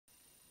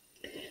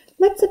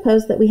Let's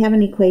suppose that we have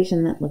an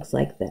equation that looks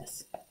like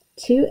this.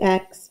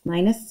 2x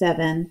minus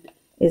 7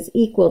 is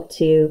equal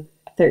to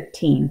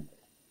 13.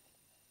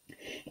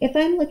 If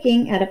I'm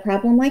looking at a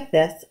problem like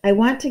this, I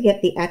want to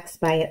get the x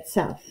by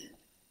itself.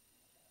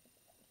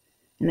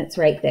 And it's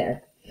right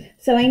there.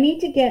 So I need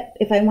to get,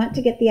 if I want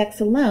to get the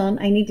x alone,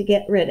 I need to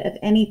get rid of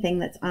anything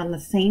that's on the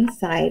same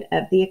side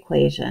of the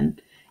equation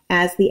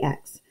as the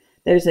x.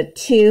 There's a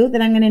 2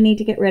 that I'm going to need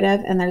to get rid of,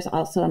 and there's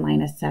also a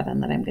minus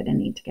 7 that I'm going to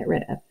need to get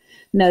rid of.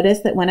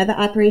 Notice that one of the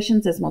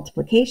operations is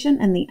multiplication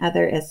and the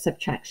other is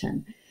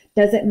subtraction.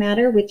 Does it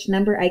matter which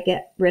number I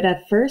get rid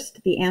of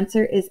first? The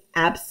answer is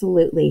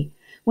absolutely.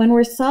 When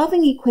we're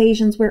solving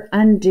equations, we're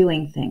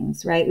undoing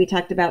things, right? We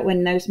talked about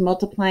when there's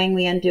multiplying,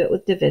 we undo it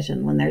with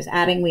division. When there's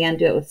adding, we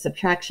undo it with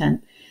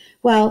subtraction.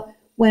 Well,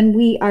 when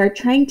we are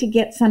trying to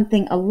get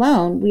something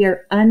alone, we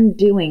are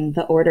undoing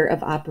the order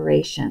of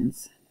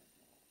operations.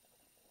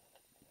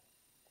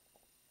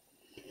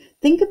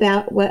 Think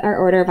about what our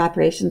order of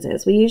operations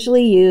is. We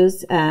usually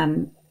use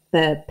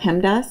the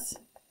PEMDAS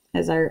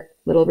as our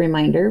little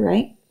reminder,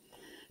 right?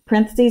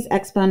 Parentheses,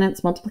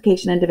 exponents,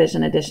 multiplication and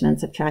division, addition and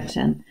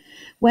subtraction.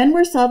 When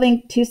we're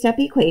solving two-step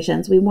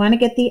equations, we want to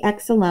get the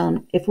x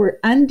alone. If we're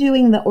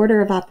undoing the order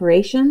of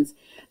operations,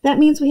 that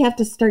means we have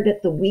to start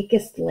at the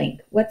weakest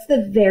link. What's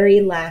the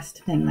very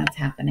last thing that's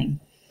happening?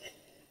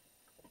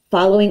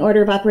 Following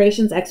order of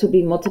operations, x would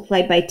be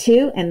multiplied by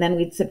 2, and then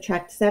we'd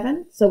subtract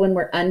 7. So when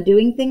we're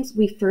undoing things,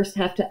 we first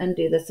have to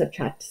undo the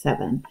subtract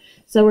 7.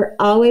 So we're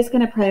always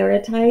going to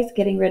prioritize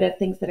getting rid of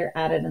things that are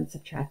added and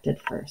subtracted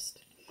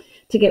first.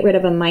 To get rid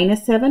of a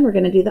minus 7, we're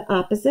going to do the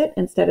opposite.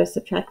 Instead of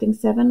subtracting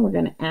 7, we're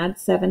going to add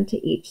 7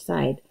 to each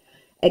side.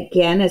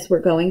 Again, as we're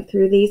going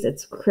through these,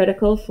 it's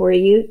critical for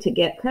you to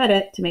get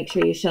credit to make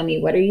sure you show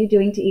me what are you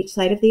doing to each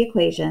side of the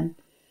equation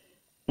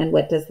and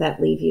what does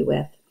that leave you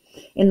with.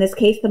 In this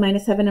case, the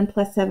minus 7 and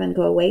plus 7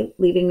 go away,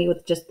 leaving me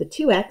with just the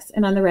 2x,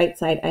 and on the right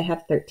side, I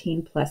have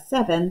 13 plus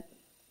 7,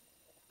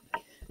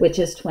 which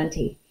is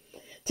 20.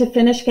 To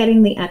finish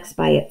getting the x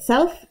by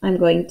itself, I'm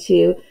going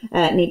to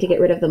need to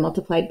get rid of the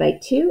multiplied by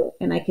 2,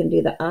 and I can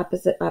do the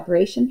opposite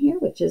operation here,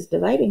 which is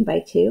dividing by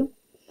 2,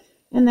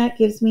 and that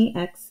gives me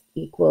x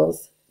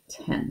equals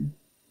 10.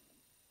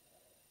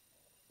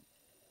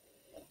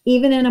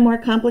 Even in a more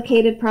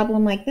complicated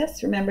problem like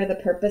this, remember the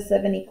purpose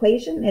of an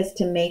equation is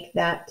to make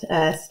that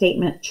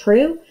statement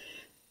true.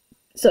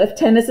 So if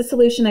 10 is a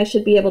solution, I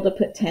should be able to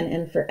put 10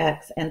 in for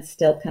x and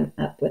still come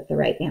up with the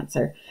right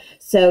answer.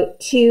 So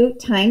 2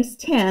 times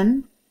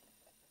 10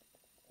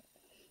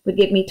 would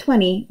give me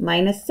 20,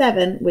 minus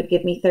 7 would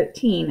give me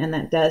 13, and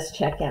that does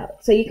check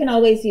out. So you can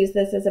always use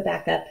this as a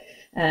backup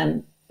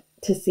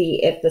to see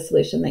if the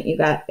solution that you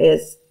got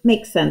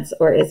makes sense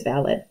or is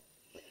valid.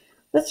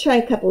 Let's try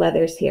a couple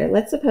others here.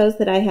 Let's suppose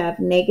that I have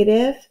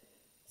negative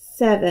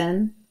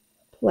 7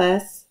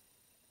 plus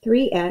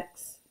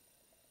 3x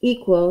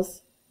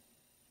equals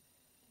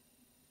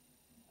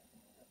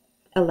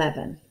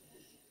 11.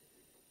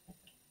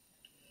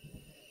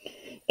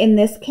 In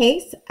this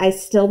case, I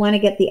still want to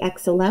get the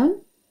x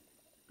alone.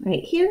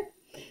 Right here,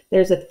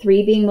 there's a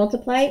 3 being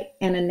multiplied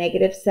and a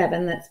negative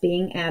 7 that's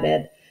being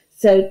added.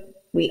 So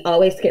we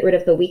always get rid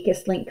of the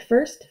weakest link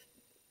first.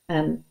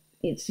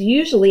 It's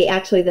usually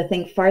actually the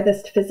thing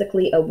farthest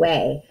physically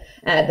away.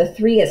 The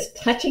 3 is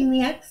touching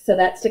the x, so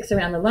that sticks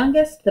around the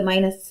longest. The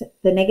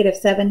negative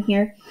 7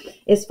 here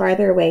is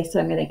farther away, so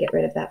I'm going to get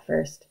rid of that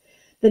first.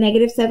 The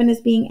negative 7 is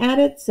being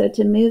added, so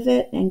to move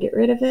it and get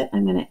rid of it,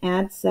 I'm going to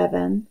add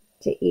 7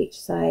 to each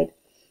side.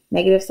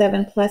 Negative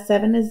 7 plus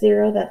 7 is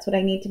 0. That's what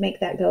I need to make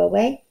that go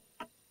away.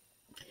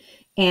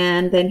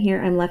 And then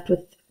here I'm left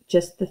with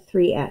just the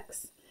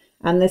 3x.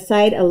 On this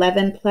side,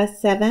 11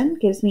 plus 7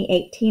 gives me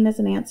 18 as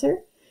an answer.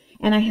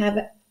 And I have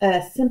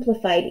a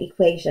simplified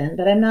equation,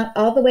 but I'm not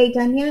all the way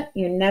done yet.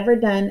 You're never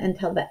done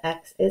until the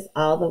x is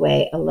all the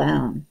way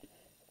alone.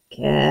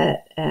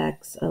 Get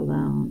x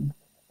alone.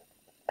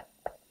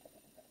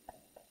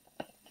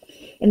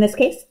 In this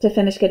case, to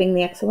finish getting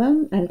the x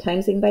alone, I'm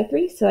timesing by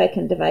 3, so I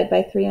can divide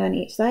by 3 on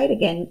each side,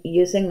 again,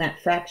 using that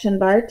fraction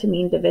bar to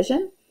mean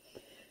division.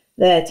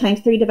 The times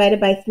 3 divided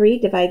by 3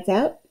 divides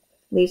out,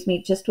 leaves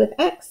me just with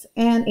x,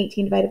 and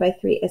 18 divided by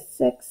 3 is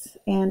 6,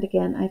 and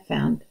again, I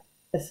found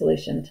the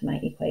solution to my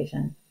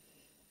equation.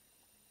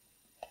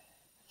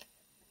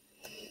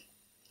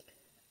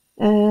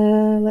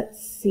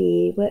 Let's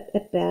see, what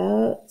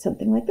about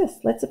something like this?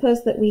 Let's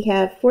suppose that we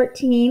have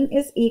 14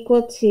 is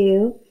equal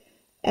to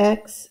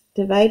x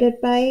divided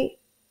by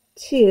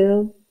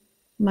 2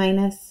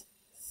 minus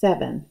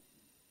 7.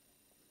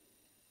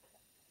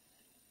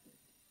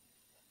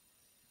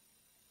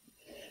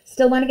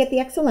 Still want to get the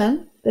x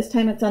alone. This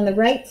time it's on the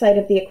right side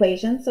of the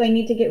equation, so I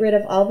need to get rid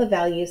of all the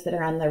values that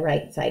are on the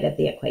right side of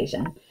the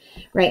equation.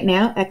 Right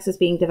now, x is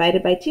being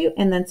divided by 2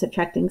 and then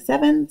subtracting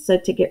 7. So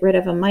to get rid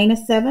of a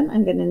minus 7,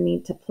 I'm going to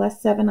need to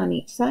plus 7 on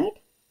each side.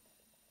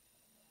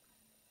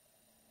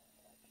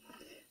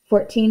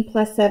 14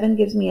 plus 7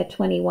 gives me a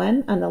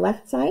 21 on the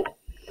left side.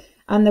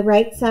 On the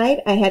right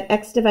side, I had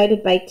x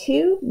divided by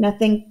 2.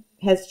 Nothing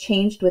has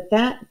changed with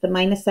that. The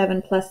minus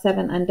 7 plus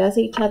 7 undoes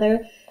each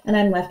other, and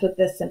I'm left with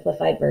this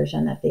simplified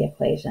version of the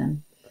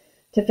equation.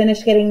 To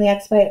finish getting the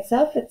x by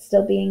itself, it's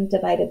still being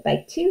divided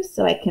by 2,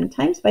 so I can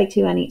times by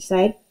 2 on each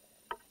side.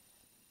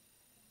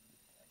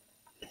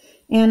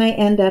 And I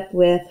end up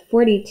with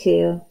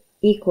 42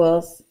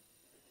 equals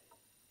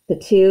the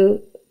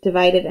 2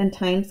 divided and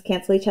times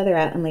cancel each other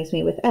out and leaves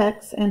me with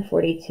x, and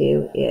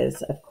 42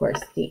 is, of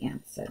course, the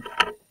answer.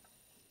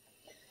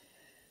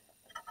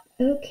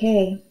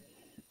 Okay,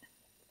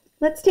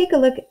 let's take a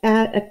look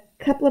at a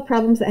couple of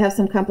problems that have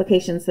some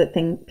complications that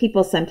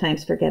people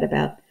sometimes forget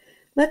about.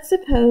 Let's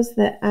suppose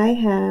that I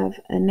have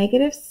a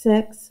negative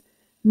 6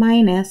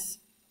 minus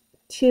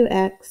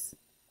 2x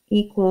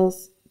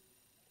equals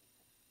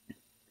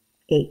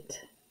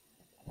 8.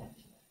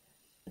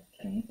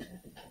 Okay.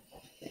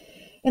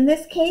 In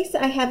this case,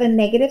 I have a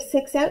negative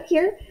 6 out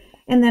here,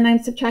 and then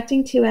I'm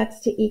subtracting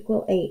 2x to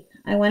equal 8.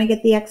 I want to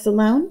get the x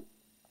alone.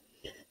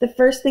 The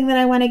first thing that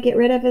I want to get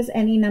rid of is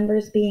any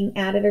numbers being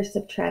added or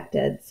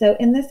subtracted. So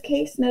in this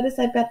case, notice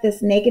I've got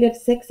this negative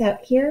 6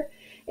 out here.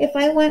 If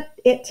I want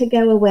it to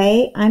go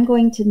away, I'm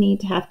going to need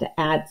to have to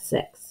add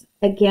 6.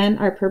 Again,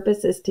 our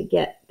purpose is to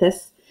get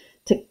this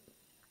to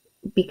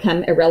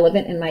become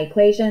irrelevant in my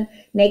equation.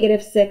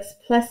 Negative 6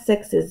 plus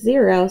 6 is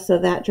 0, so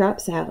that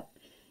drops out.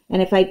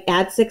 And if I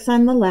add 6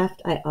 on the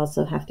left, I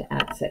also have to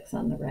add 6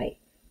 on the right.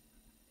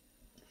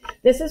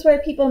 This is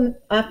where people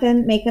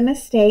often make a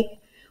mistake.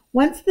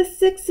 Once the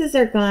 6's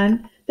are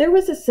gone, there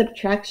was a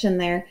subtraction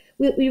there.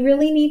 What we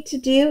really need to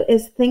do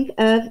is think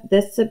of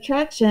this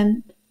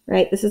subtraction,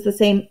 right? This is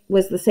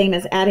was the same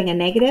as adding a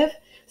negative.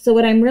 So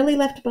what I'm really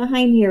left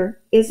behind here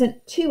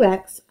isn't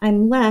 2x.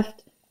 I'm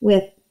left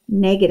with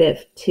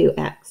negative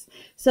 2x.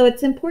 So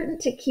it's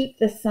important to keep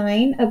the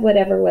sign of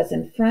whatever was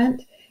in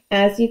front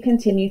as you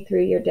continue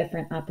through your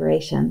different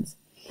operations.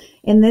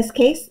 In this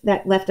case,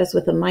 that left us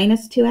with a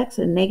minus 2x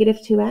and negative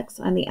 2x.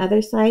 On the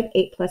other side,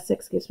 8 plus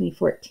 6 gives me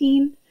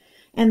 14.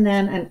 And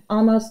then I'm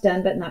almost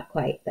done, but not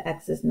quite. The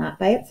x is not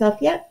by itself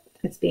yet.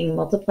 It's being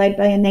multiplied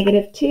by a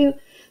negative 2.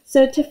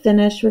 So to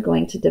finish, we're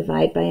going to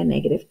divide by a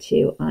negative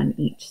 2 on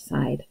each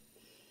side.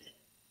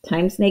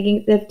 Times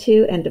negative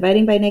 2 and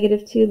dividing by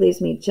negative 2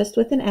 leaves me just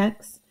with an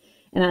x.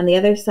 And on the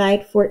other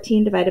side,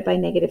 14 divided by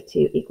negative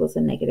 2 equals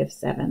a negative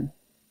 7.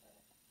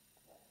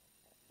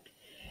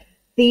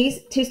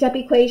 These two-step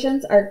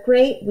equations are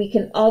great. We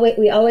can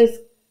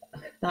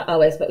not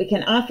always, but we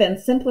can often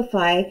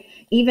simplify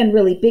even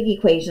really big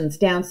equations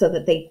down so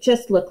that they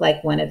just look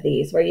like one of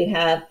these, where you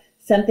have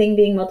something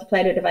being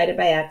multiplied or divided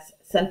by x,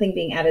 something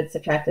being added,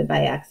 subtracted by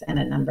x, and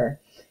a number.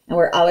 And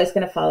we're always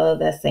going to follow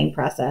the same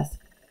process.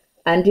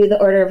 Undo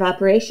the order of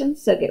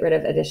operations, so get rid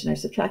of addition or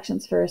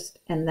subtractions first,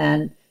 and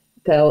then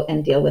go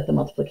and deal with the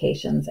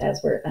multiplications as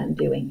we're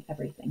undoing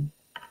everything.